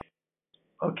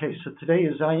Okay, so today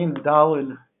is Ayin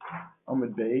Dalid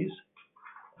Amud Beis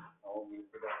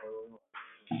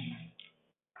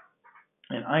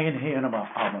and Ayin Hey and about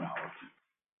Amud Aleph.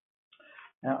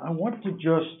 Now I want to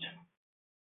just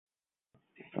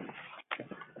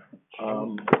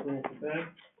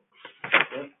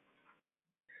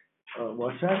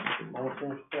what's that?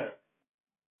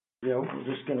 Yeah, we're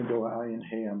just going to go Ayin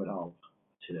Hey Amud Aleph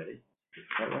today. Is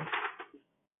that right?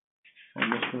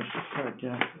 Almost finished the start,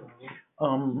 yeah.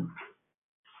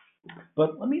 But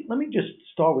let me just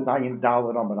start with Ayin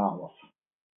Dalid Amud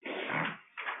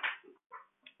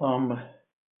Aleph.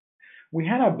 We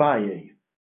had Abaye.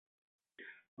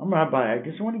 I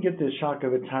just want to get the shock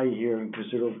of a tie here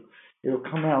because it'll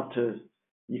come out to,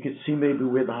 you can see maybe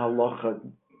where the halacha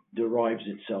derives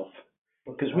itself.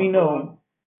 Because we know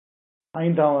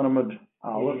Ayin Dalid Amud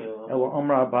Aleph, Ela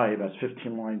Amar Abaye, that's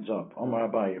 15 lines up. Amar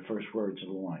Abaye, first words of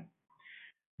the line.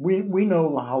 We know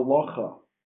la halacha,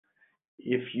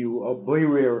 if you are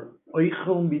boirer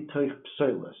oichel mitoich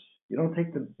psoilos, you don't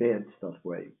take the bad stuff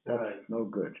away. That's no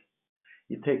good.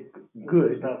 You take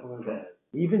good.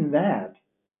 Even that,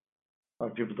 a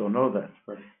lot of people don't know that.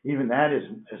 Right. Even that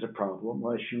is a problem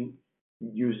unless you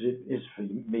use it as for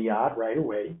miyad right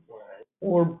away,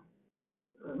 or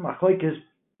machlek is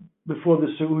before the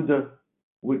seuda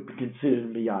would be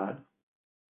considered miyad.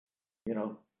 You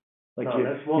know, like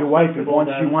your wife, if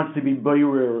she wants to be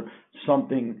boyer or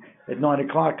something at 9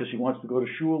 o'clock because she wants to go to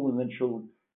shul, and then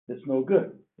it's no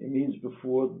good. It means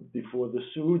before the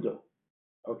seuda.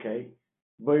 Okay,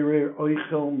 boyer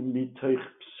oichel mitoich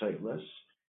pseilas.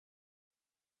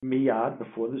 Miyad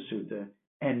before the Suda,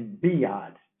 and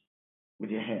biyad with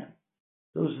your hand.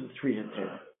 Those are the three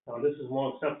heter. Now this is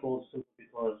more acceptable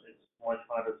because it's much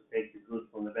harder to take the good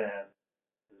from the bad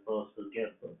as opposed to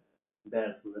get the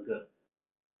bad from the good.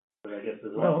 But I guess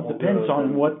it depends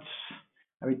on what's.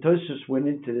 I mean, Tosfos went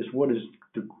into this. What is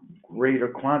the greater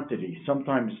quantity?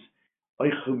 Sometimes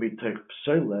oichel mitoich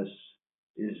psoiles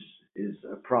is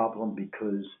a problem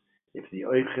because if the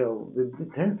oichel, the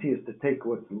tendency is to take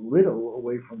what's little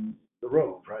away from the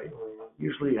robe, right? Mm-hmm.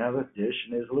 Usually you have a dish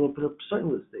and there's a little bit of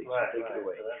psoiles there, so take it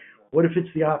away. So what if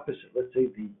it's the opposite? Let's say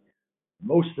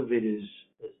most of it is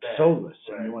psoiles,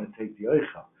 and you want to take the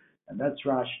oichel, and that's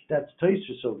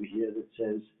Tosfos over here that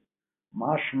says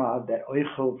mashma that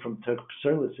oichel from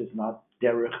psoiles is not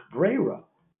derech breira,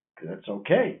 because that's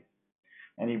okay,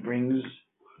 and he brings,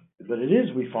 but it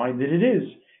is. We find that it is.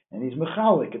 And he's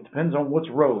mechalik. It depends on what's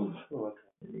rove.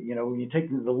 You know, when you take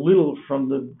the little from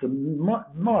the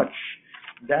much,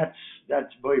 that's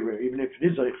boirer. Even if it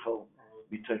is eichel,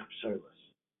 we take psoilos.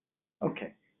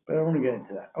 Okay, but I don't want to get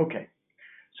into that. Okay,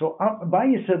 so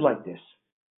Abaye said like this: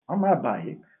 Amar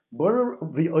Abaye, boirer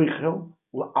the eichel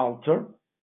alter,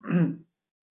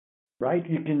 right?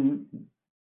 You can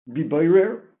be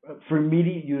boirer for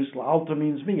immediate use. Alter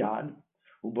means miyad.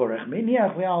 Uborech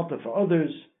miniach alter for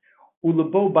others.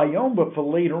 Ulabo bayom, but for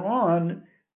later on,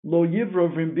 lo yivro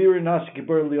v'imbir nas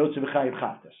kibur liotze v'chayiv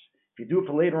chatas. If you do it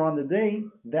for later on in the day,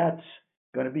 that's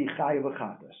going to be chayiv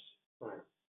chatas.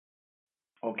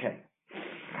 Okay.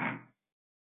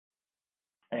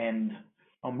 And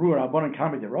Amru Rabbanan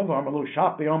Kamid Rav Amalu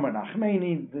Shapi Omer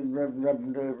Nachmeni.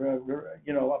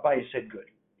 You know, Abaye said good.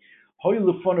 Hoy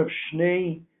lefon of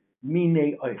shnei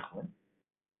mine oichlin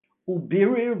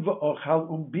ubirir v'ochal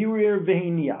ubirir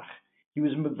v'hiniach. He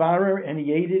was mevarer and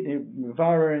he ate it, and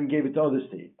mevarer and gave it to others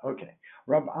to eat. Okay.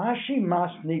 Rav Ashi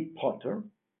masni potter.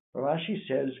 Rav Ashi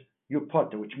says you're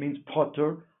potter, which means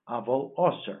potter aval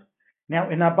oser. Now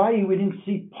in Abaye we didn't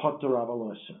see potter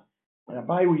aval oser. In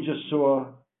Abaye we just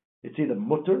saw it's either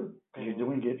mutter because you're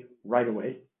doing it right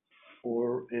away,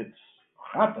 or it's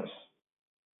chatas.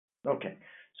 Okay.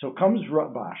 So comes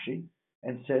Rav Ashi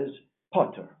and says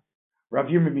potter. Rav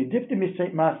Yirmiyah midifti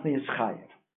misay masni is chayev.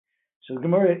 So the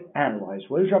Gemara analyzed,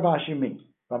 what does Rav Ashi mean?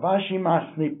 Rav Ashi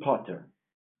masni potter,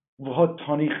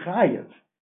 v'hotoni chayev.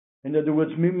 In other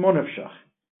words, mimonavshach.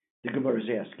 The Gemara is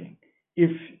asking,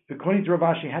 if according to Rav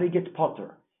Ashi, how do you get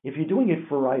potter? If you're doing it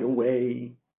for right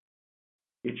away,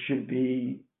 it should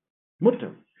be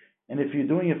mutter, and if you're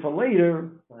doing it for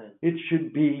later, it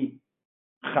should be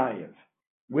chayev.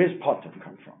 Where's potter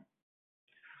come from?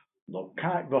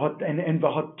 And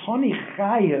v'hotoni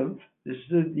chayev. This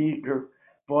is the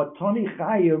but Tony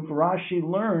Chayev, Rashi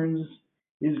learns,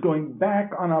 is going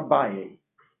back on Abaye.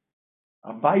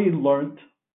 Abaye learned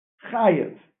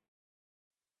Chayev.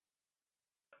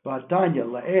 Vatanya,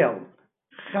 La'el,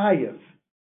 Chayev.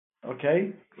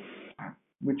 Okay?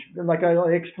 Which, like I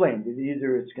explained,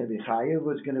 either it's going to be Chayev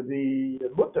or it's going to be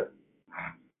Mutter.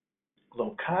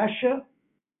 Lokasha,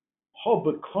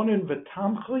 Hobekonin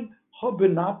V'tamchi,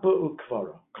 Hobenapa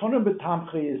Ukvara. Konim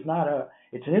b'tamchi is not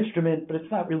it's an instrument, but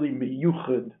it's not really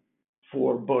miyuchad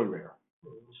for boirer.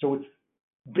 So it's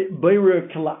boirer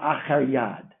kala achar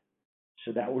yad.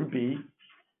 So that would be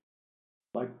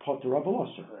like potter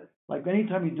avaloser. Like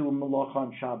anytime you do a malacha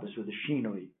on Shabbos with a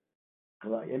shinoi,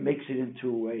 it makes it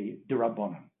into a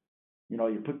derabanan.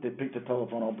 You pick the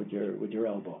telephone up with your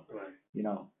elbow.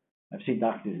 Right. I've seen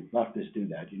doctors do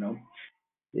that.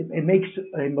 It makes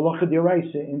a malacha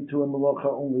deraisa into a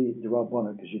malacha only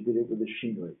derabanan because you did it with a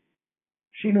shinoi.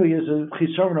 Shinoi is a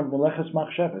chisaron of meleches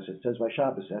machshavas. It says by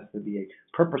Shabbos it has to be a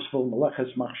purposeful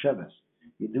meleches machshavas.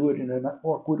 You do it in an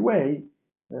awkward way.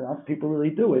 People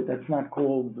really do it. That's not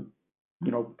called,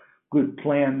 good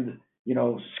planned,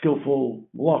 skillful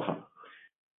malacha.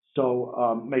 So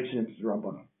makes it into the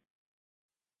rabbanon.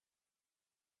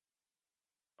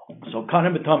 So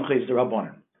kanem b'tamche is the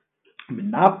rabbanon.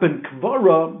 Menapen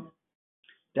kvara,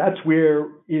 that's where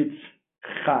it's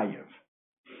chayev.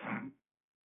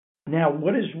 Now,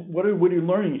 what are you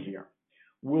learning here?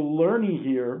 We're learning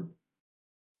here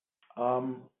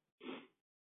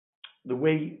the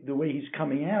way he's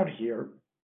coming out here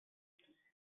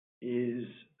is,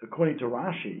 according to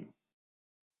Rashi,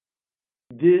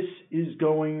 this is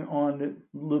going on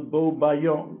lebo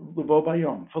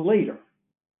bayom for later.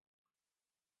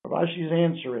 Rashi's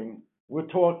answering. We're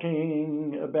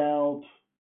talking about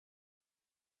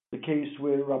the case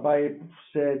where Rabbi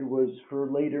said was for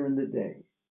later in the day,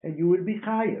 and you would be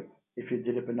chayev if you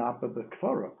did it benapa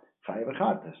b'kfara chayev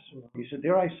achatas. He said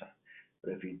deraisa,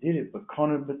 but if you did it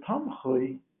b'konim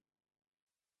b'tamchui,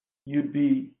 it would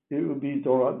be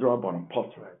drabanan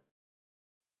potter.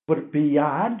 But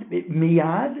miyad,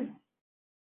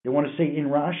 they want to say in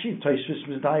Rashi, Tosfos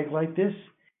Mizdaik like this.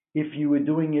 If you were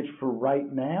doing it for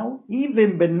right now,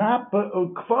 even benapa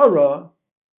ukfara,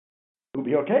 it would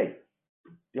be okay.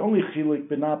 The only chiluk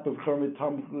benapa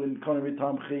and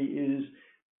konim is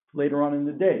later on in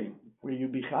the day, where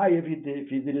you'd be high if you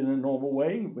did it in a normal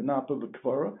way, benapa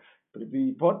ukfara. But if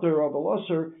you potter of a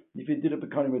losser, if you did it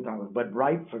konim v'tamchi, but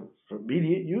right for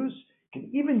immediate use, you can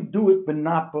even do it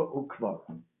benapa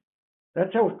ukfara.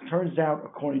 That's how it turns out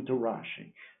according to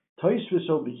Rashi. Tosfos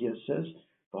over here says,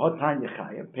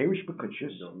 perish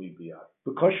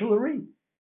b'kushulari.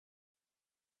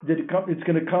 It's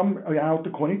going to come out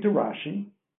according to Rashi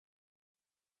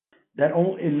that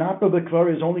in Napa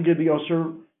B'Kvar is only going to be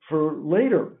usher for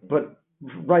later, but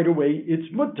right away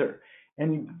it's mutter.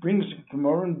 And he brings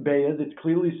Gemara and Beya that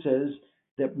clearly says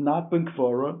that Napa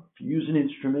B'Kvar, if you use an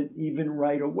instrument, even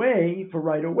right away,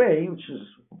 which is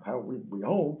how we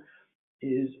hold,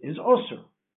 is usher.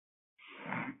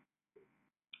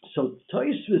 So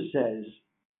Tosfos says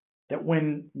that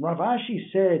when Rav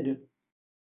Ashi said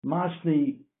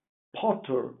Masni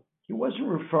Potter, he wasn't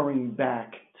referring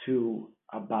back to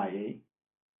Abaye.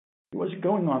 He wasn't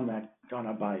going on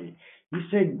Abaye. He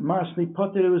said Masni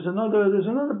Potter. There's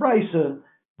another brisa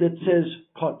that says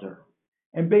Potter,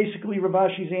 and basically Rav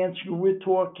Ashi's answer, we're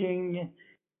talking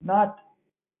not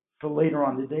for later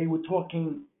on the day. We're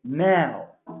talking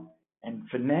now, and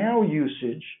for now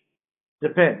usage.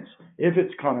 Depends. If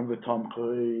it's konim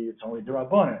v'tamchi, it's only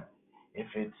derabanan.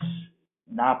 If it's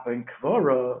napa and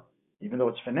kvara, even though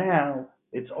it's for now,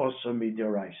 it's also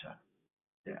midiraisa.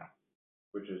 Yeah.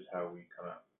 Which is how we come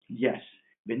out. Yes.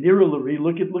 V'nira l'ri.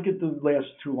 Look at the last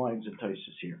two lines of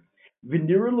Tosfos here.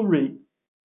 V'nira l'ri.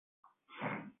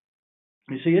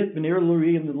 You see it? V'nira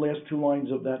l'ri in the last two lines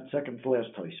of that second to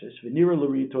last Tosfos. V'nira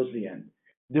l'ri towards the end.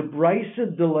 The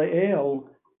brisa de la'el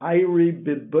ayri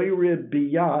b'beire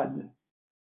biyad.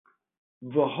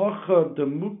 V'hocha de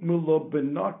mukmulo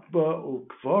benakba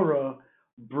ukvara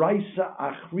brisa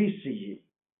achrisihi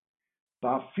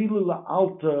ba'afilu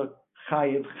la'alta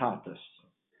chayev chatas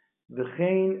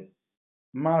v'chein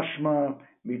mashma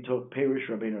mito perish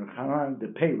Rabbeinu Chanan the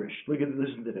perish.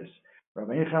 Listen to this.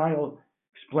 Rabbeinu Chanan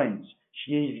explains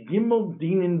sheyesh gimel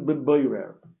dinin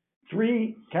b'boirer,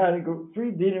 three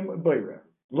dinim b'boirer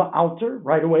la'alter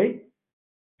right away,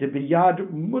 the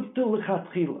biyad mutter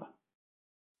l'chatchila.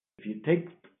 If you take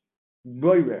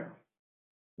boirer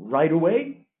right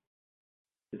away,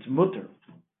 it's mutter.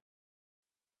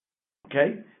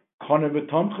 Okay? Konim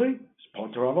v'tamchi is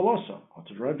potter avalosa,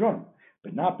 potter radron.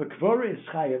 But not b'kvara is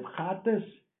chayev chatas.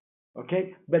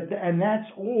 Okay? And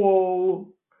that's all.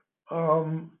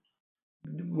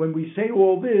 When we say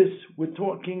all this, we're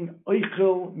talking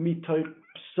oichel mitoich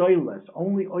psoiles.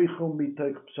 Only oichel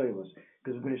mitoich psoiles.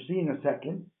 Because we're going to see in a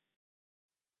second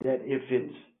that if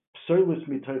it's psoilus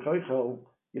mitoich oichel,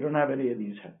 you don't have any of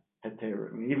these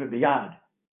heter, even biyad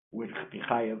would be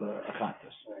chayav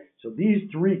achatas. So these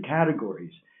three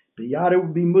categories, biyad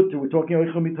would be mutter. We're talking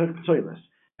oichel mitoich psoilus.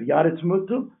 Biyad it's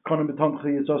mutu, konim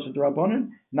betomchi is also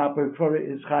drabonin, not before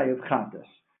is chayav chatas.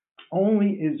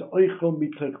 Only is oichel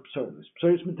mitoch psolis.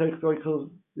 Psolis mitoch oichel,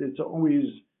 it's always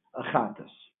a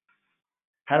chatas.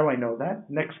 How do I know that?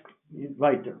 Next,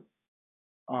 weiter.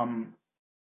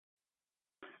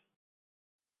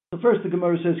 So first the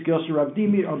Gemara says, Kiyosar Rav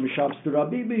Dimi, or Mishabs to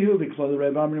Rabbi Bihu, Vikla the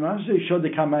Rebbe Amri Maseh, showed the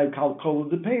Kamai Kal Kol of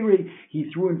the Peri, he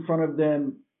threw in front of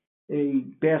them a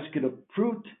basket of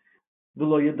fruit,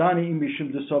 V'lo Yadani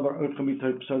Imishim Desavar Orcha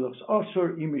Mitoch Psolos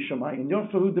Osor, Imishamai, and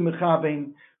Yofahu de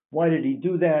Mechavein. Why did he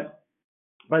do that?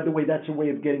 By the way, that's a way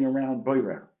of getting around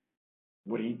Boirer,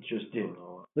 what he just did.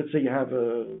 Let's say you have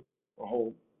a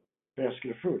whole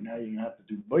basket of fruit, now you're going to have to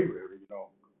do Boirer,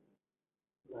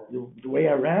 The way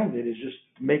around it is just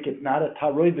make it not a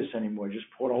taroibus anymore. Just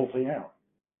pour the whole thing out.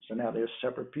 So now there's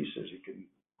separate pieces. You can,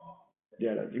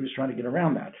 he was trying to get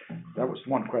around that. That was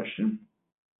one question.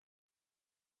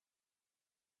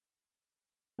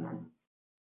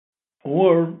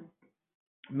 Or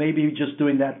maybe just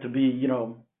doing that to be,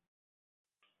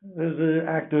 as an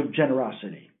act of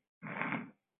generosity.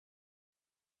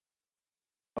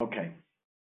 Okay.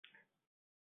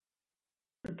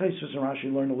 Taisus and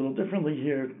Rashi learn a little differently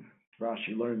here.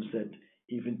 Rashi learns that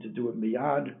even to do it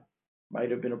miyad might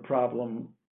have been a problem.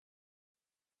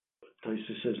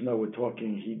 Taisus says, no, we're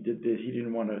talking, he did this, he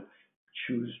didn't want to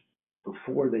choose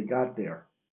before they got there.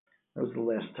 That was the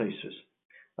last Taisus.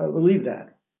 I believe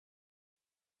that.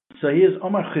 So here's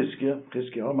Omar Chizkiah,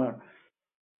 Omar,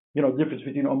 difference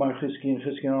between Omar Chizkiah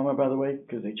and Omar, by the way,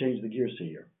 because they changed the gears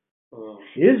here.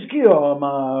 Chizkiah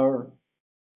Omar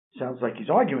sounds like he's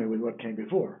arguing with what came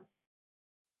before.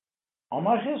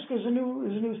 Omar Chizkiah is a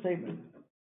new statement.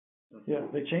 Yeah,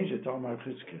 they changed it to Omar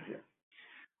Chizkiah here.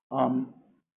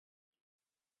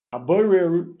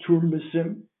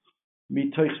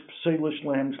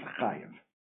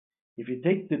 If you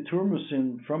take the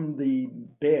turmusin from the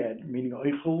bad, meaning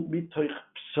oichel mitoich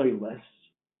psoiles,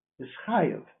 is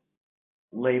chayav.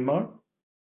 Lema,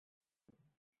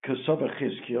 kasava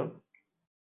Chizkiah,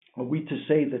 are we to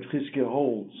say that Chizkiah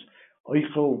holds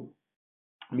oichel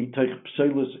mitoich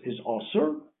psoiles is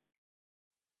osur?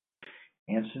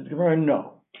 Answer the Gemara,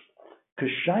 no.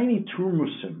 Kashini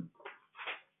turmusim,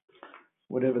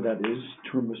 whatever that is,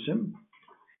 turmusim,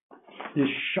 the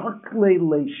sharkle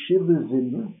le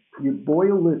shivazin, you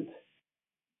boil it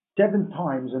 7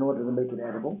 times in order to make it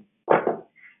edible.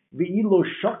 V'ilo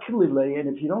shakile, and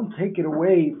if you don't take it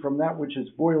away from that which it's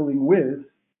boiling with,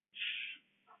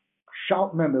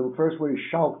 remember the first word is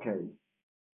shalke.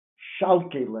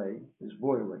 Shalkele is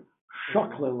boiling.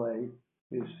 Shaklele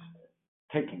is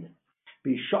taking it.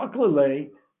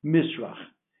 V'shaklele misrach.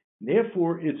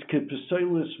 Therefore, it's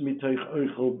kepeselis miteich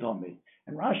oichel dami.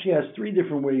 And Rashi has 3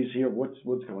 different ways here. What's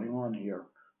going on here?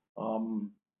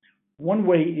 One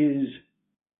way is,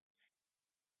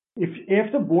 if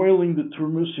after boiling the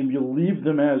turmusim you leave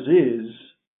them as is,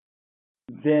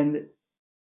 then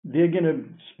they're going to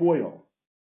spoil.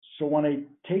 So when I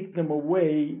take them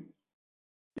away,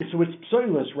 so it's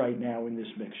psoilus right now in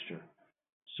this mixture.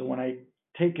 So when I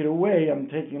take it away, I'm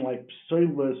taking like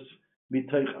psoilus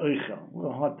miteich oichel. A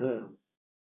little hard to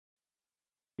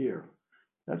hear.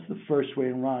 That's the first way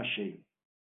in Rashi.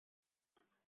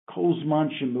 Kol's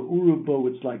manshim urubo,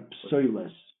 it's like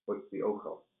psoilus. What's the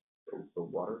ochel? The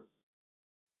water?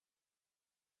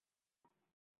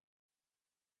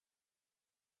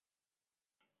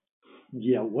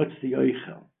 Yeah, what's the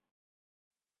oichel?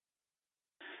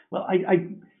 Well, I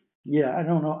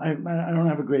don't know. I don't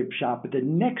have a great shot, but the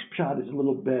next shot is a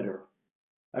little better.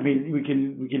 I mean, we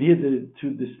can hear the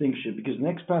 2 distinction, because the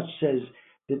next part says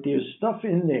that there's stuff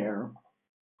in there.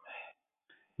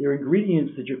 There are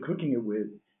ingredients that you're cooking it with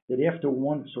that after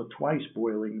once or twice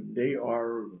boiling, they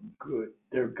are good.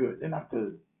 They're good.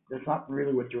 That's not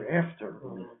really what you're after,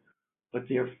 but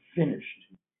they're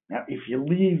finished. Now, if you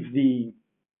leave the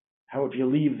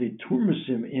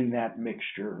turmusim in that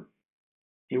mixture,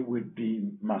 it would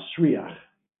be masriach.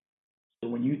 So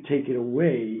when you take it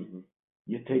away,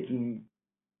 you're taking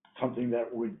something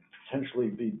that would potentially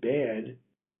be bad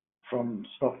from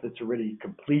stuff that's already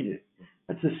completed.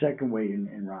 That's the second way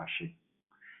in Rashi.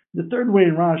 The third way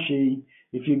in Rashi,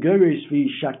 if you go to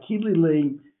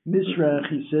shakilile misrach,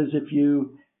 he says if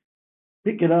you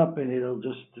pick it up and it'll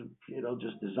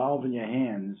just dissolve in your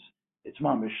hands, it's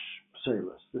mamish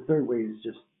psoilus. The third way is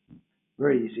just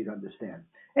very easy to understand.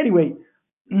 Anyway,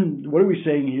 what are we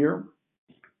saying here?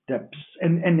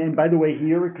 And by the way,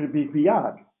 here it could be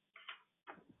biyad.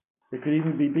 It could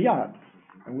even be biyad.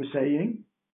 And we're saying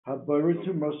even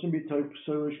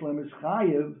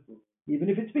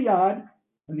if it's biyad,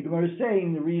 and the Gemara is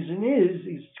saying the reason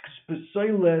is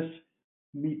psoilus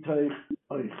mitoich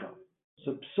oichel.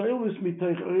 So psoilus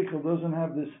mitoich oichel doesn't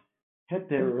have this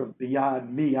heter of biyad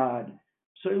miyad.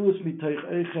 Psoilus mitoich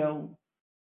oichel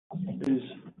is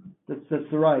that's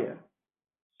the raya.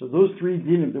 So those three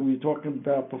dinim that we were talking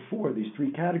about before, these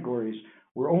three categories,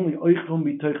 were only oichel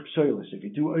mitoich psoilus. If you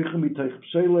do oichel mitoich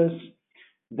psoilus,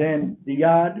 then the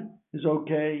yad is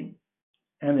okay,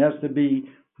 and it has to be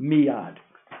miyad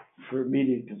for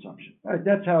immediate consumption. All right,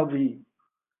 that's how the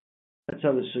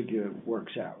sugya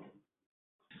works out.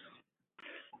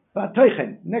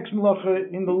 Next malacha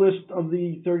in the list of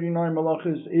the 39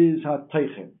 malachas is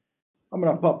ha-teichen.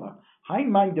 Amar Papa. Hai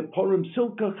mein de porum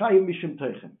silka chayav mishum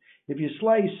teichen. If you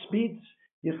slice beets,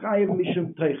 you chayav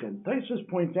mishum teichen. Tosfos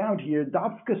points out here,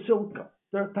 dafka silka.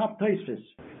 They're top Tosfos.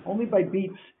 Only by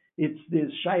beets, it's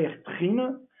this shayach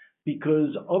tchina,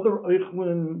 because other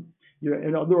oichlin,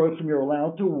 you're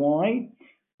allowed to. Why?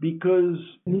 Because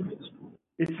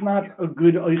it's not a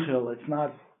good oichel. It's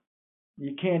not.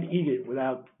 You can't eat it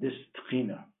without this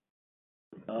tchina.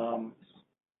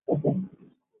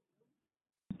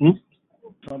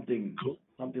 Something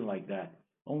like that.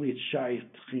 Only it's shy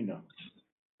tchina.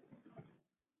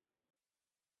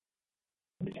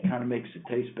 It kind of makes it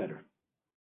taste better.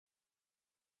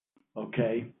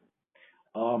 Okay.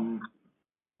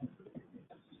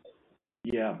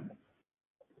 Yeah.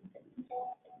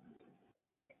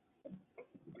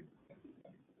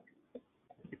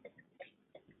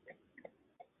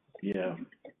 Yeah.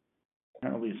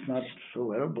 Apparently it's not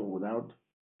so edible without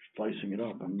slicing it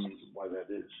up. I mean, why that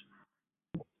is.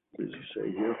 What does he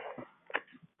say here?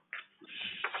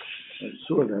 I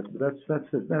saw that, but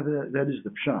that is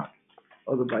the pshat.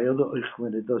 By other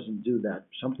oichlin, it doesn't do that.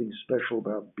 Something special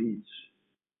about beets.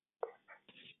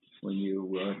 When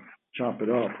you chop it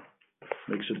up,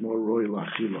 makes it more roy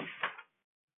lachila.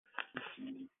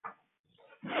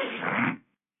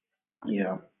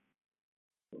 Yeah.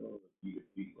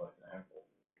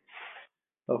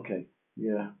 Okay.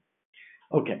 Yeah.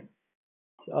 Okay.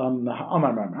 That's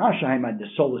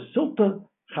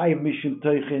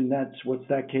what's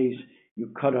that case? You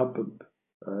cut up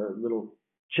little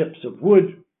chips of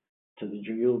wood to the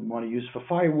you want to use for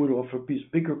firewood or for a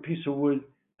bigger piece of wood.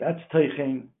 That's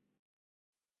teichen.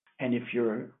 And if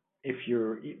you're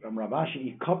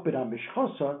Ravashi ikopet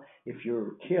amishchosa, if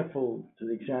you're careful to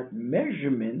the exact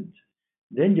measurement,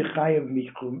 then you chayav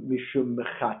mishum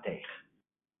mechatech,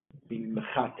 being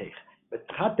mechatech. But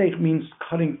chatech means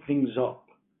cutting things up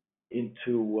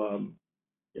into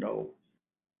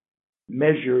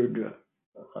measured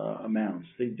amounts.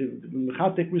 They do the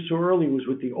mechatech we saw earlier was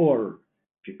with the or.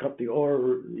 If you cut the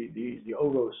or the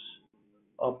oros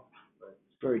up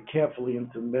very carefully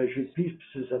into measured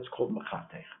pieces, that's called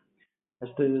mechatech. As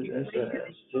to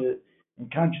in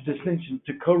contradistinction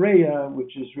to Korea,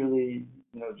 which is really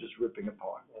just ripping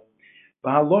apart.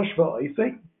 V'halosh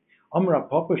v'oifei, Amra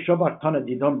Papa Shabbat Tana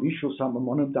Didam Bishul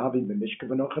Samamonim David B'Mishka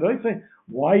V'Nocharoifei.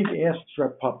 Why, asks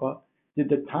Reb Papa, did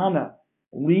the Tana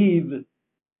leave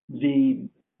the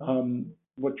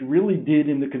what you really did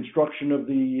in the construction of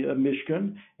the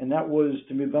Mishkan, and that was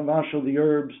to mivamashal the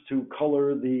herbs to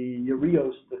color the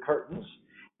yerios, the curtains,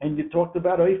 and you talked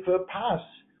about Oifa Pas,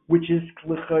 which is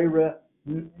l'chayra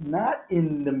not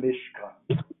in the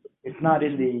Mishkan. It's not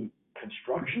in the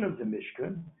construction of the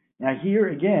Mishkan. Now here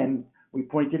again, we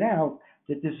pointed out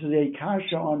that this is a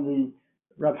kasha on the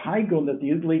Rav Heigel that the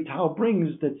Yudlei Tal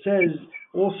brings that says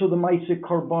also the Maisik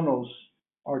Korbanos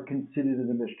are considered in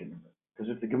the Mishkan. Because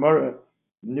if the Gemara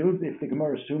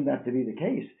assumed that to be the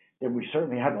case, then we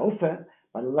certainly have Ofer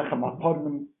by the Lechem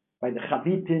Apodim, by the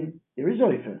Chavitin. There is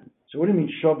Ofer. So what do you mean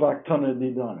Shavak Tana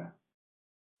Didana?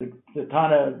 The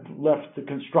Tana left the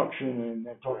construction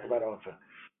and talked about Ofer.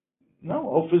 No,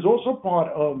 Ofer is also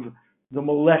part of the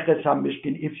Moleches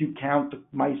HaMishkan if you count the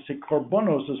Maisik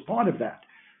Korbanos as part of that.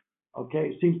 Okay,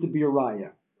 it seems to be a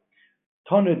raya.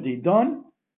 Tana Didan?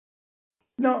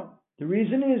 No. The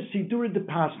reason is Sidur de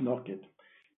Pas Nokit.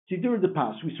 Sidur de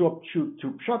Pas. We saw two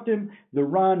pshatim. The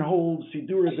Ran holds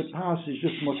Sidur de Pas is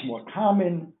just much more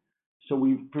common, so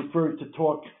we prefer to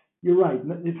talk. You're right.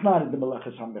 It's not in the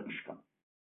Meleches HaMishkan.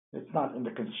 It's not in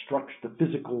the construction, the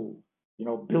physical,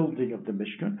 building of the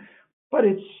Mishkan, but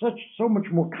it's so much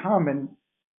more common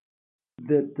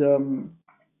that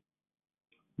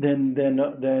than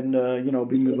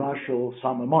being Mivashal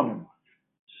Samamonim.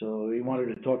 So he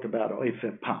wanted to talk about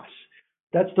Oife Pas.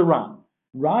 That's the Ram.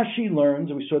 Rashi learns,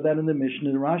 and we saw that in the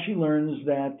Mishnah, Rashi learns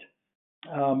that,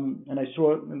 and I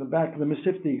saw it in the back of the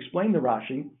Mesifti, explained the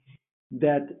Rashi,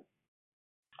 that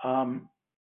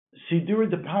Sidur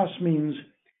de Pas means,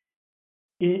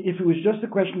 if it was just a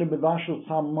question of Mivashal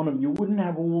Samamonim, you wouldn't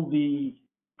have all the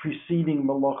preceding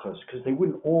malachas, because they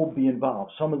wouldn't all be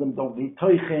involved. Some of them don't need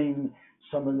teichen,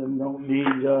 some of them don't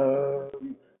need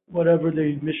whatever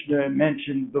the Mishnah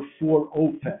mentioned before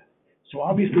Opeh. So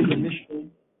obviously the Mishnah,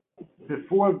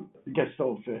 before it gets to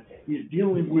Opeh, he's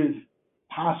dealing with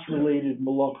pas-related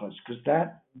malachas, because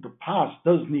the pas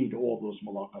does need all those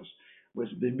malachas,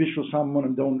 whereas the Bishul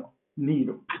Salmonim don't need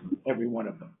every one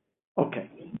of them. Okay.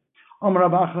 If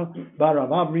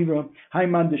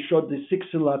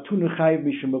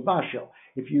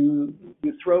you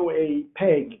throw a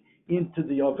peg into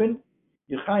the oven,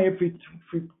 you chayav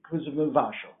because of a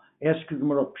vashel. Ask the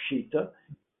Gemara Pshita.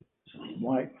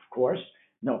 Why? Of course.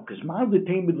 No, because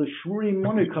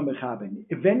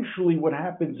eventually what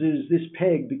happens is this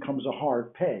peg becomes a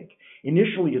hard peg.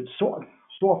 Initially it's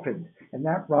softened, and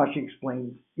that Rashi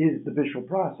explains is the visual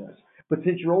process. But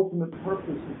since your ultimate purpose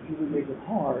is to make it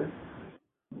hard,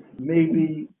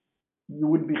 maybe you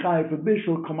wouldn't be chayav for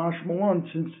bishul kamash malon,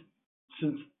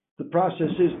 since the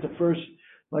process is the first,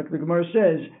 like the Gemara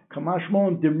says, kamash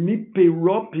malon demipe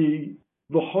ropi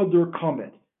v'hodor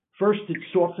komet. First it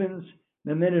softens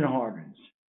and then it hardens,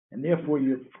 and therefore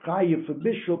you're chayav for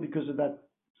bishul because of that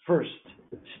first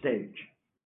stage.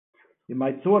 You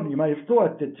might have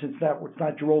thought that since that was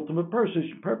not your ultimate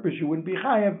purpose, you wouldn't be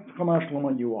chayav kamash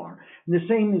when you are. And the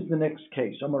same is the next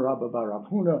case. Amar Rabba bar Rav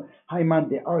Huna, hayman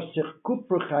de arsich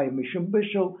kufra chayav mishum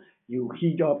bishul. You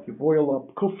heat up, you boil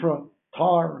up kufra,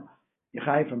 tar, you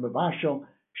chayav from a vashel.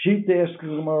 Pshita asks the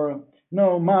Gemara,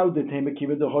 no, mal de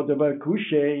temakiva de hodavar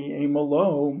kushe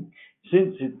emalo.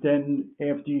 Since it then,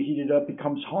 after you heat it up,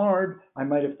 becomes hard, I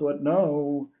might have thought,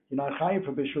 no, you're not chayav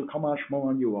for bishul kamash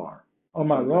when you are.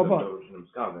 Omar Rabba.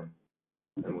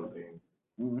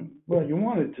 Well, you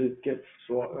wanted to get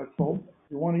so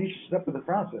you want each step of the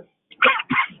process.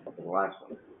 The last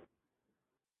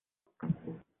one.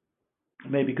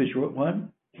 Maybe because you what?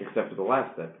 Except for the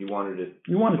last step, you wanted it.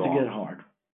 You wanted to get hard.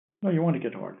 No, you want to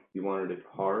get hard. You wanted it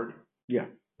hard. Yeah,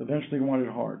 eventually you want it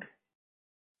hard.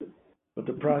 But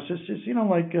the process is,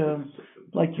 like you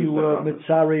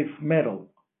mitzaref metal.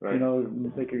 Right.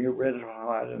 Making it red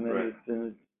hot, and then right.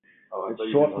 It's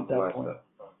soft at that point. Step.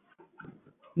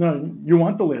 No, you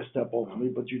want the last step ultimately,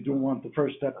 but you do want the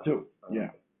first step too.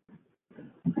 Yeah.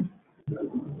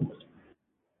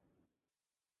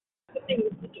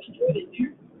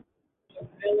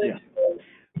 Yeah.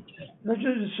 That's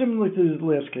just similar to the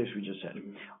last case we just had.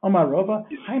 Amar Rava,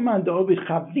 Hayman Dovid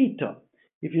chavita.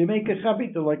 If you make a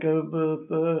chavita, like a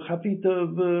chavita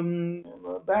of a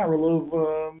barrel of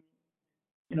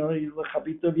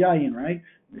chavita of yayin, right?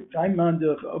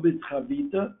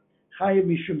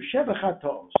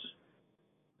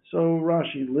 So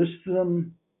Rashi lists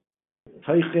them: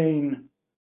 teichen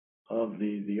of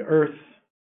the earth,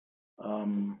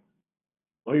 oirer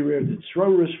the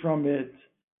tzroris from it,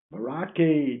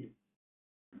 maraked.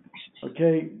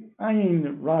 Okay,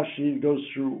 Rashi goes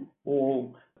through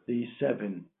all the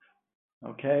 7.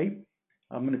 Okay,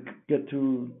 I'm going to get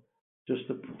to just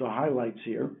the highlights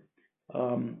here.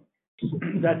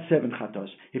 That's 7 chatos.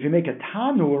 If you make a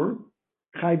tanur,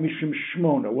 chai mishum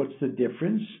shmona. What's the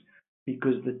difference?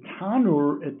 Because the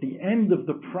tanur, at the end of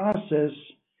the process,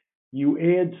 you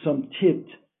add some tit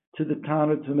to the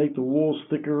tanur to make the walls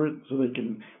thicker so they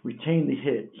can retain the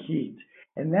heat.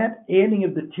 And that adding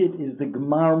of the tit is the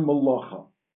gemar malacha.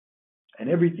 And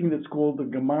everything that's called the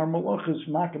gemar malacha is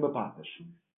makabapatish,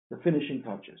 the finishing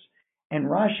touches. And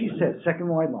Rashi says, second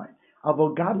wide line,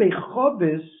 avogabe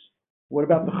chovis. What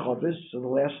about the chovis? So the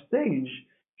last stage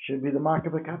should be the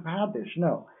makabapatish.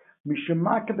 No.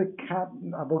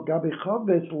 Avogabe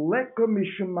chovis leko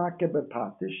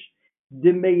mishumakabapatish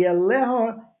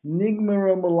demeyaleha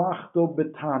nigmara malachto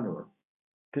betanur.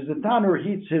 Because the tanur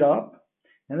heats it up,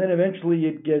 and then eventually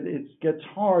it gets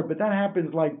hard, but that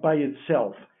happens like by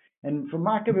itself. And for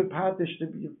makabeh patish to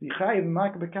be chayiv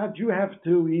makabeh kat, you have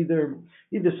to either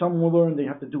someone will learn they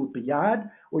have to do it biyad,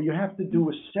 or you have to do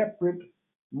a separate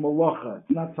malacha.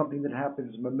 It's not something that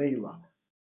happens mamela.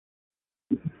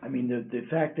 I mean, the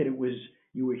fact that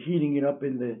you were heating it up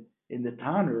in the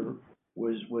tanur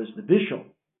was the bishul.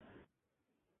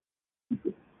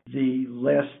 The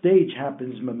last stage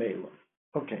happens mamela.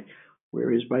 Okay.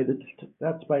 Whereas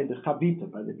that's by the chavita.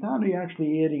 By the tanur, you're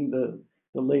actually adding the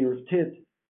layer of tit,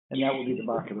 and that will be the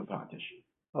makabeh patish.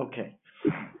 Okay.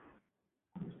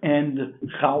 And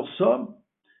chalsa,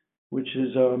 which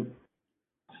is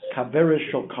kaveres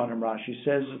shulchanim, Rashi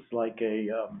says it's like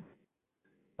a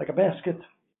basket,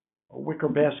 a wicker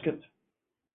basket.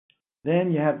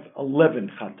 Then you have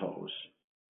 11 chatos.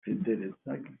 If you did it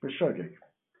like b'shogeg,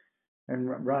 and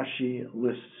Rashi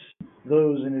lists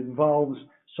those, and it involves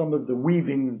some of the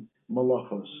weaving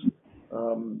malachos.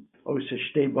 Osa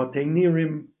shtei batei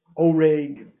nirim,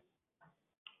 oreg.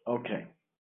 Okay.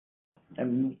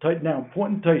 And now,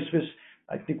 important Tosfos,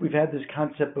 I think we've had this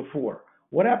concept before.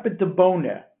 What happened to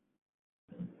Bona?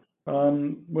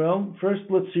 Well, first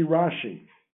let's see Rashi.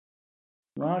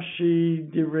 Rashi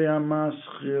Divrei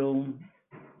Amaschil.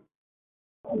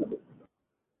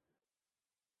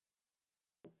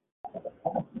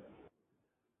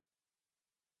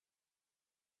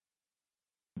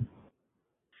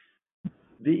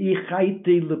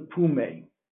 V'ichaite lepume.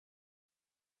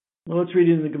 Well, let's read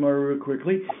it in the Gemara real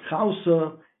quickly.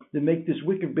 Chalsa, to make this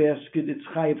wicker basket, it's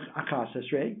chayiv achas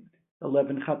esrei,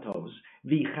 11 chatos.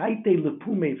 V'ichaite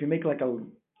lepume, if you make like a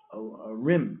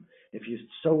rim, if you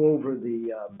sew over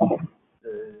the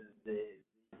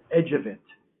edge of it,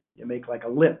 you make like a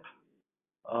lip,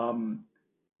 and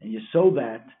you sew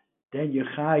that, then you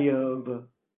chayiv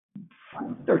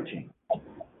 13.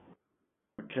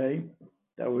 Okay,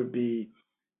 that would be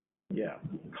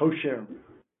kosher,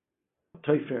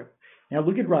 toifer. Now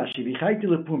look at Rashi. V'chayti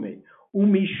lepume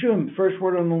umishum. First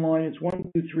word on the line. It's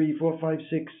 1, 2, 3, 4, 5,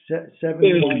 6,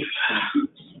 7.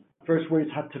 First word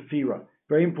is hatafira.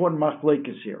 Very important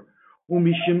machlekes here.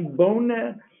 Umishum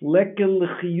bona lekel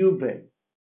lechiyube.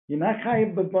 You're not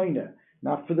chayiv b'boina.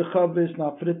 Not for the chavis,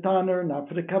 not for the tanner, not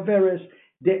for the kaveres.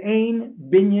 De'ain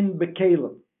binyan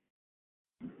b'kelim.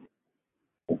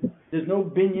 There's no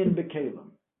binyan b'kelim.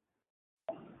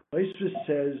 Tosfos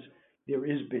says there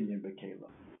is binyan b'kelim.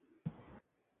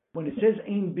 When it says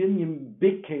ein binyan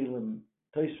b'kelim,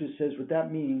 Tosfos says what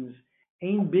that means,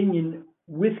 ein binyan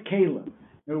with kelim.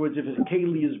 In other words, if a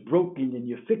keli is broken and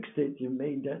you fixed it, you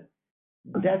made that,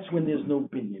 that's when there's no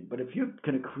binyan. But if you're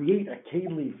going to create a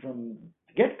keli from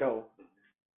the get-go,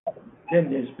 then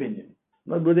there's binyan.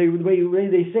 But the way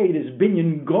they say it is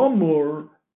binyan gomor,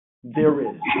 there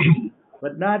is.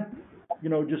 But not,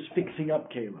 just fixing up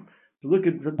kelim. Look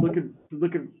at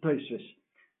Tosfos.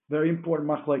 Very important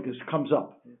machlekes comes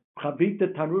up. Chavita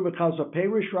tanur v'chalsa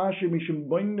perish Rashi mishum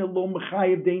boina lo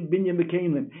mechayev dein binyan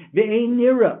b'kelim ve'ein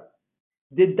nira.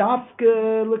 The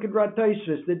dafka, look at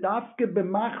Tosfos. The dafka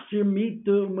b'machzir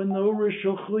mitu menorah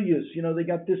shulchuyas. They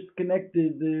got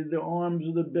disconnected. The arms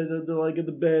of the bed, the leg of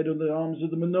the bed, or the arms of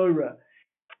the menorah,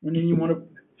 and then you want to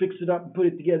fix it up and put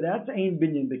it together. That's ein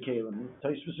binyan b'kelim.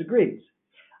 Tosfos agrees.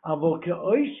 Avol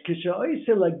ke'oish k'she'oish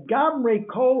legamrei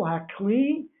kol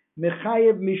hakli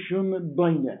mechayev mishum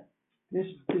boina. This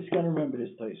got to remember this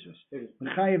Tosfos.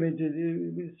 Mechayev,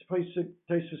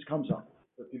 Tosfos comes up.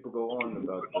 But people go on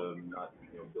about not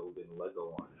building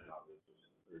Lego on Shabbos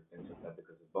or things like that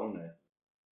because of bona.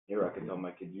 Here I can tell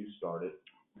my kid, you start it.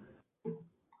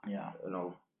 Yeah.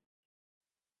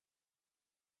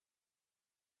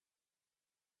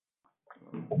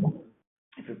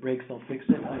 If it breaks, they'll fix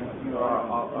it.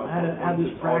 How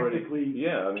this practically?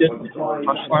 Yeah.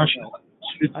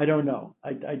 I don't know.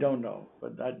 I don't know.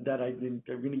 But that I didn't.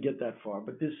 I'm going to get that far.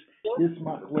 But this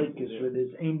machlekes where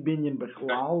there's ein binyan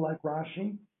b'chlal like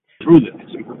Rashi. True that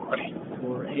it's everybody.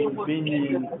 Or ein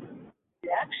binyan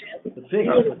the fix.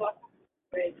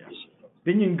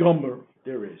 Binyan gomer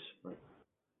there is.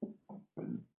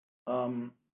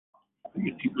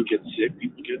 People get sick.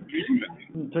 People get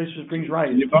Tosfos brings right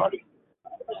in your body.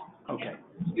 Okay.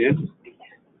 Yes.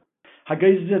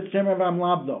 Hagayzet semer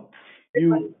v'amlabdo.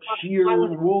 You shear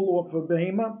wool off a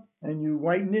behema and you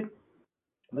whiten it.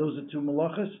 Those are two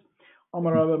malachas.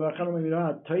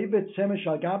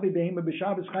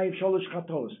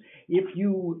 If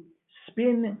you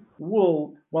spin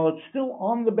wool while it's still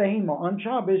on the behema on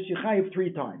Shabbos, you chayiv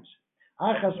 3 times.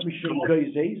 Achas mishum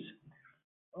geizes.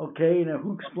 Okay, now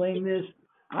who explained this?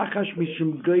 Achas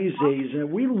mishum geizes.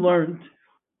 And we learned,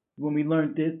 when we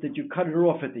learned this, that you cut it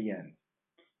off at the end.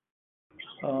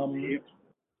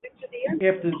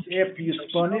 After you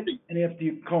spun it and after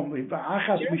you combed it.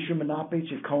 Achas mishum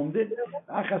anapes, you combed it.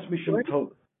 Achas mishum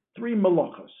tov. 3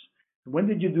 malachos. When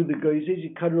did you do the geizes?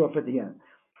 You cut it off at the end.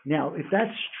 Now, if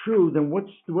that's true, then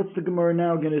what's the Gemara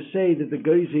now going to say that the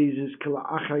geizes is kala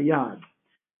achayad?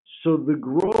 So the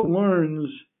Gro learns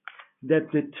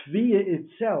that the tviyah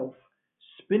itself,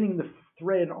 spinning the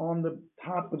thread on the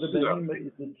top of the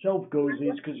behemoth itself goes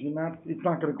because it's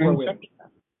not going to grow in.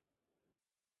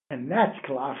 And that's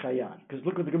kala achayad. Because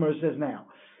look what the Gemara says now.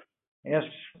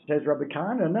 Says Rabbi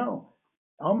Kana, no.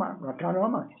 Omar, Rakan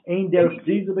Omar. Ein derech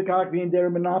ziza bekach, vein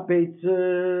derech menapet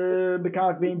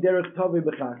bekach, vein derech tavi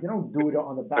bekach. You don't do it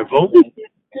on the back.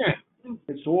 Yeah.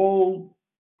 It's all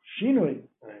shinui.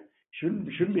 Shouldn't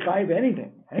be chayiv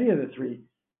anything. Any of the 3.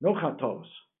 No chatos.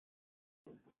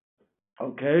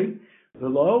 Okay.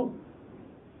 Below,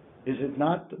 is it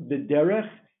not the derech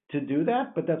to do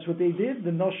that? But that's what they did.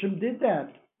 The Noshim did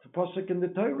that. To pasuk in the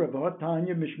Torah.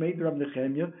 V'hatanya mishmeid Rab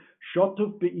Nechemya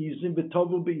shotuf beizin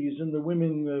v'tovu beizin. The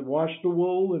women washed the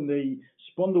wool and they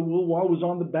spun the wool while it was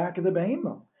on the back of the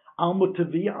behema. Alma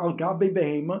tavia al gabe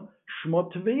behema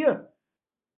shmot tavia.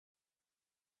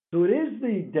 So it is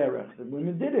the derech. The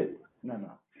women did it.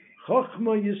 No.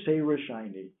 Chochma Yisera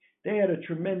Shaini. They had a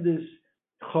tremendous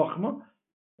chochma.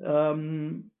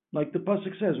 Like the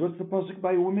pasuk says. What's the pasuk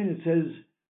by women? It says,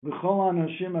 V'chol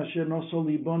anashim asher noso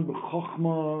libon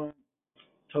b'chochma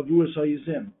tavuas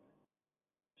hayizim.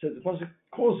 So the pasuk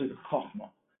calls it chochma.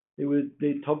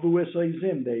 They tavuas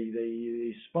hayizim.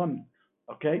 They spun.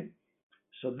 Okay,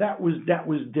 so that was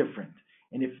different.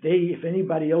 And if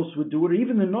anybody else would do it, or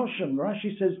even the noshim,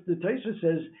 Rashi says, the Taisa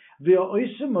says,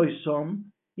 v'oisim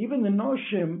oisom, even the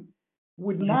noshim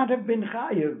would not have been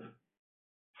chayiv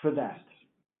for that.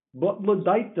 But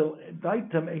l'daitam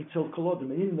eitzel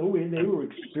kolodim, even though they were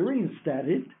experienced at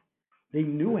it, they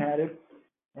knew how to,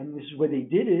 and this is where they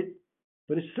did it.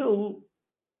 But it's still,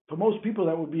 for most people,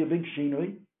 that would be a big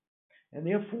shinoi, and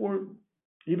therefore,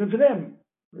 even for them,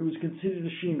 it was considered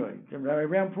a shinoi. And Rabbi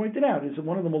Ram pointed out, it's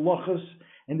one of the malachas,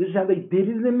 and this is how they did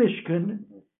it in the Mishkan,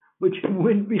 which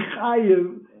wouldn't be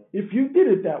chayiv if you did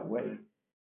it that way.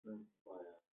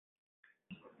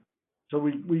 So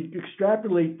we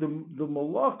extrapolate the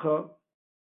malacha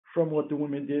from what the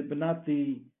women did, but not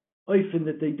the oifen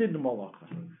that they did the malacha.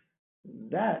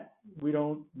 That we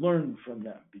don't learn from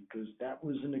them because that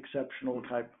was an exceptional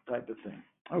type of thing.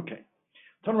 Okay.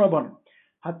 Tan Rabbanan.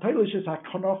 Hataylish is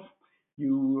hakanaf.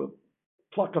 You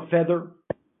pluck a feather.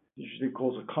 Usually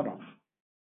calls a kanaf.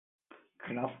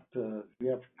 Kanaf. We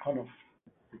have kanaf.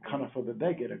 The kanaf of a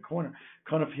beged, a corner.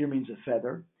 Kanaf here means a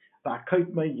feather.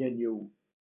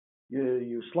 And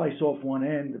you slice off one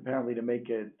end, apparently to make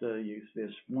it,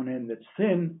 there's one end that's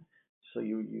thin, so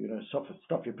you're going to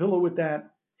stuff your pillow with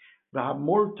that.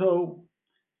 V'hamorto,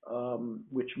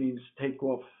 which means take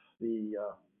off the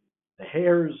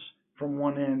hairs from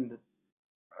one end,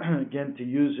 again to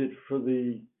use it for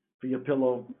your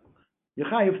pillow.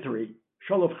 Yechayev 3,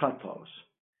 Sholav Chatos.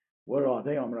 What are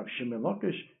they? Amrav Shimon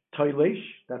Lakish. Toilish,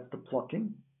 that's the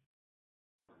plucking.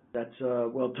 That's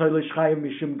Toilish Chayim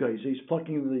Mishim Geizes.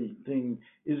 Plucking the thing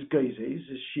is Geizes,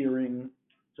 is shearing,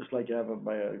 just like you have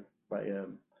by a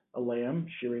lamb,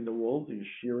 shearing the wool. You're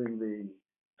shearing the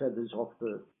feathers off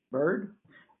the bird.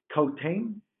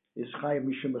 Kotain is Chayim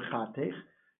Mishim Echatech,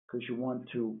 because you want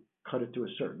to cut it to a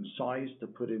certain size to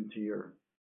put into your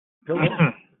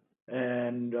pillow.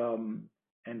 And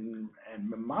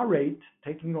Mamarate,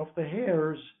 taking off the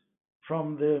hairs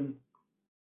from the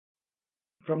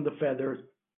feather.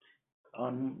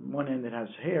 On one end it has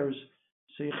hairs,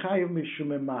 so you chayav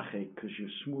mishum emache because you're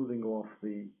smoothing off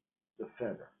the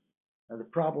feather. Now the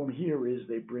problem here is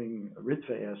they bring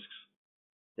Ritva asks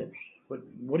that, but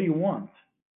what do you want?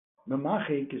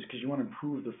 Memachik is because you want to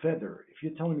improve the feather. If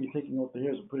you're telling me you're taking off the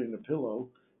hairs and putting it in a pillow,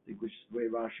 which is the way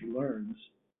Rashi learns,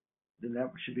 then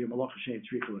that should be a malacha shein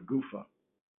tzricha gufa.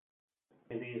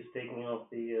 Maybe he's taking off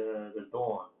the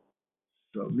dawn.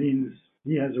 So it means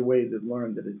he has a way to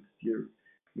learn that you're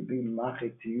being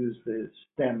machik to use the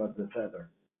stem of the feather.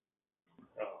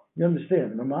 Oh. You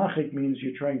understand? Machik means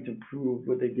you're trying to improve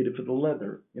what they did it for the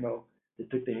leather. They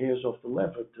took the hairs off the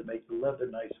leather to make the leather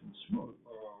nice and smooth.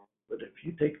 Oh. But if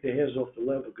you take the hairs off the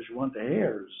leather because you want the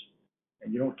hairs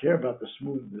and you don't care about the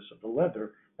smoothness of the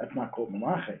leather, that's not called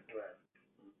machik. Right.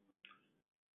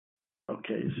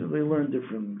 Okay, so they learn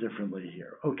differently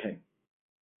here. Okay.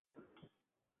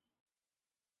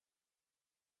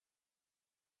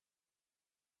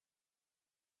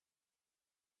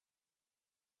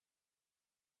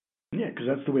 Yeah, because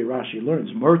that's the way Rashi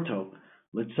learns. Murto,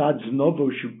 letzad znovo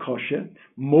shu kosher,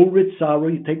 morit saro,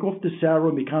 you take off the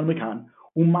saro, mikan,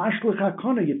 umash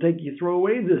lechakona, you throw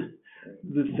away the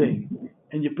thing,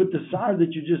 and you put the sar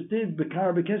that you just did,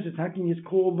 bekar bekeset, how can you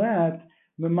call that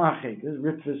memachik? This is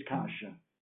Ritva's kasha.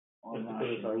 Just because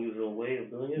it's an unusual way of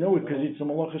doing it? No, because it's a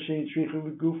malacha shein tzricha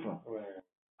with gufa. Right.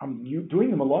 I'm doing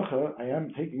the malacha, I am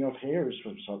taking off hairs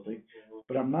from something,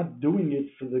 but I'm not doing it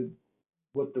for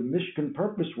what the Mishkan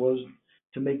purpose was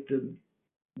to make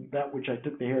that which I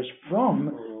took the hairs from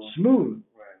smooth.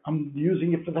 Right. I'm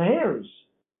using it for the hairs.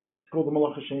 It's called the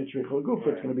malacha shein tzricha gufa.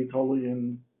 It's going to be totally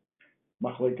in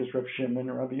machlekes Reb Shimon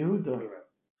and Rabbi Yehuda. right.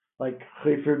 Like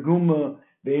chefer guma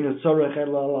ve'ena tzarech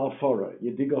ela al afara.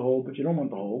 You dig a hole, but you don't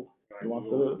want the hole. Right. You want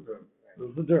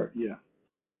the dirt. Yeah.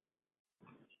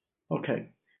 Okay.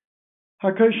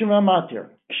 Hakoshim Amatir.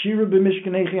 Kshira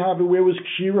b'mishkan echi where was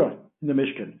Kshira in the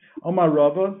Mishkan? Omar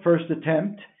Rava, first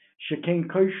attempt. Shekain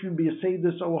koshin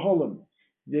b'yaseidus oholim.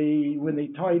 When they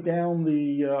tied down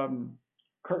the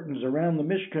curtains around the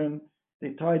Mishkan,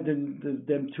 They tied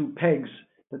them two pegs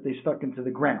that they stuck into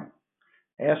the ground.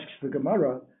 Asks the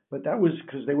Gemara, but that was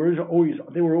because they were always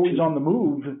on the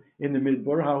move in the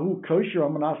Midbar. Hahu kosher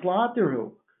amanas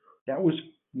la'atiru. That was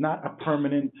not a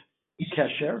permanent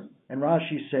kesher. And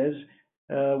Rashi says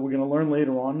we're going to learn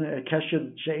later on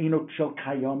kesher she'enok shel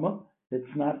kayama.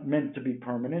 That's not meant to be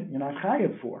permanent. You're not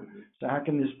chayav for. So how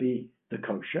can this be the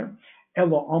kosher?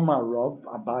 Elo Amar Rav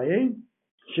Abaye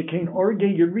shekain orge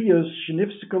yiriyos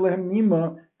shenifsika lehem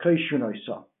nima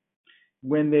kaishunoisa.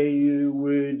 When they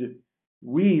would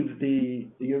weave the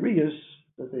urias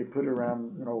that they put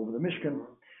around, over the Mishkan,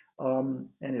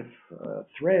 and if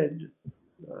thread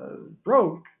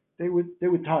broke, they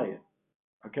would tie it.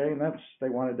 Okay, and they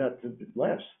wanted that to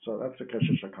last, so that's the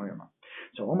kosher shakayama.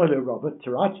 So Omar Rabbi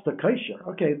Tiratz the kosher.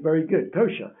 Okay, very good,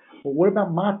 kosher. But what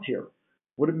about matir?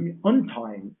 What about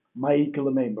untying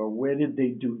ma'ikal member? Where did they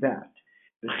do that?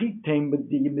 The chitem with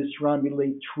the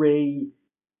misramile trey.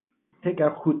 Take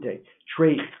out chute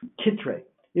trey kitre.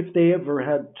 If they ever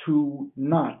had two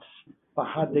knots,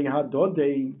 bahade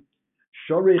hadode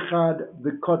shorichad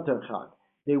v'koterchad,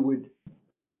 they would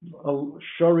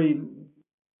shori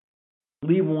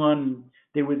leave one.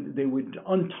 They would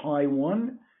untie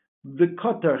one.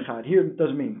 V'koterchad. Here it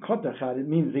doesn't mean koterchad. It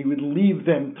means they would leave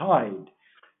them tied.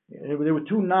 There were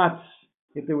two knots.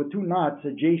 If there were two knots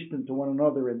adjacent to one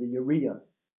another in the urea,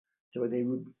 so it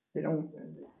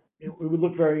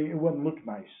wouldn't look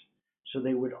nice. So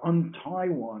they would untie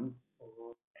one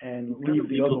and leave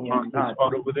the other one not.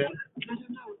 Over there.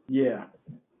 Yeah,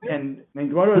 and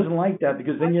Gemara doesn't like that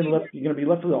because then you're going to be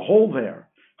left with a hole there.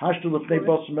 Is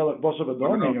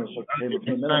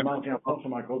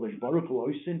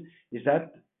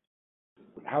that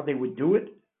how they would do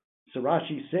it? So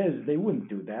Rashi says they wouldn't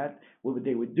do that. What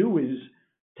they would do is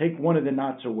take one of the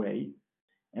knots away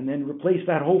and then replace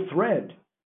that whole thread.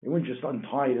 They wouldn't just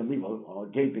untie it and leave a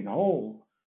gaping hole.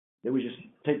 They would just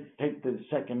take the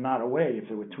second knot away if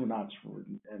there were two knots,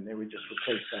 and they would just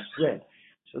replace that thread.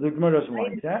 So the Gemara doesn't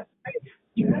like that.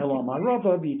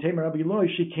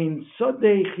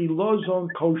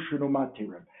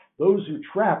 Those who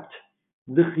trapped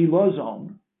the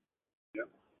chilozon,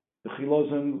 the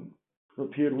chilozon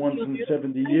appeared once in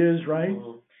 70 years, right?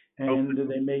 And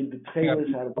they made the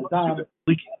tcheles out of the dam.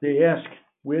 They ask,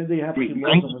 where do they have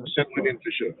chilozon?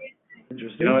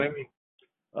 Interesting. You know what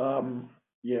I mean?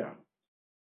 Yeah.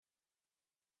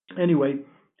 Anyway,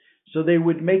 so they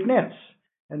would make nets,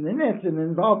 and the nets, and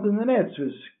involved in the nets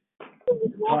was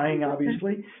tying,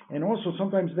 obviously, and also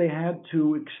sometimes they had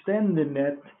to extend the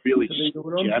net, really, so they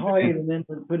would untie it and then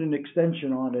put an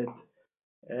extension on it,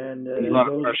 and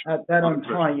that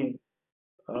untying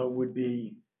would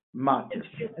be matir.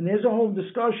 And there's a whole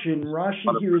discussion.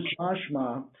 Rashi here is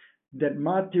mashma that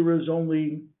matir is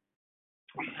only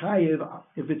chayiv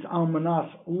if it's almanas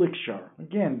likshar.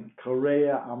 Again,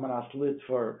 korea almanas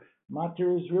litfer.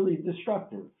 Matir is really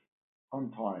destructive,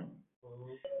 untying.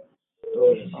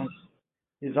 So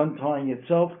is untying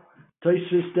itself.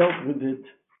 Tosfos dealt with it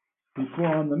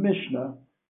before on the Mishnah,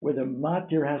 whether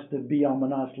matir has to be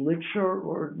almanas likshar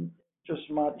or just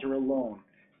matir alone.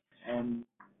 And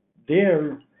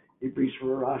there it brings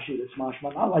for a Rashi that's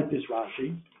mashma not like this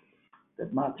Rashi,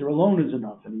 that matir alone is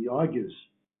enough, and he argues.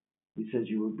 He says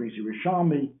brings you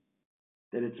Rishami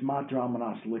that it's matir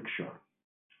almanas likshar.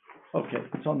 Okay,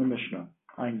 it's on the Mishnah.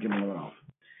 Ein Gimel Rav.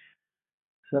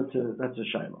 So that's a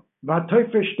shayla.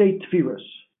 V'atofer shtei tfiras.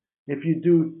 If you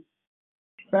do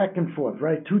back and forth,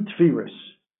 right, two tfiras.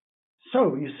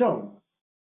 So you sew,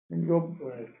 and you go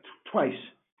twice.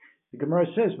 The Gemara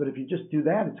says, but if you just do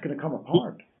that, it's going to come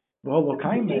apart.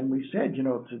 And we said, in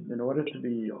order to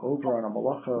be over on a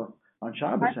malacha on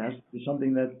Shabbos, it has to be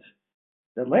something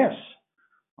that lasts.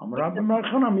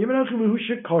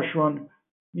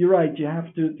 You're right. You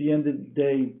have to, at the end of the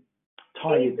day,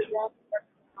 tie it.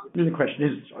 The question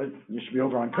is, you should be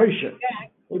over on kosher.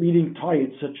 Maybe you didn't tie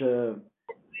it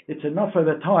it's enough of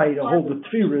a tie to hold the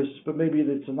tfiras, but maybe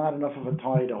it's not enough of a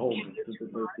tie to hold it. It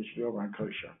should be over on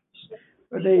kosher.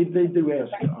 But they do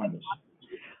ask on this.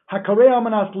 Hakarei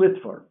almanas litfer.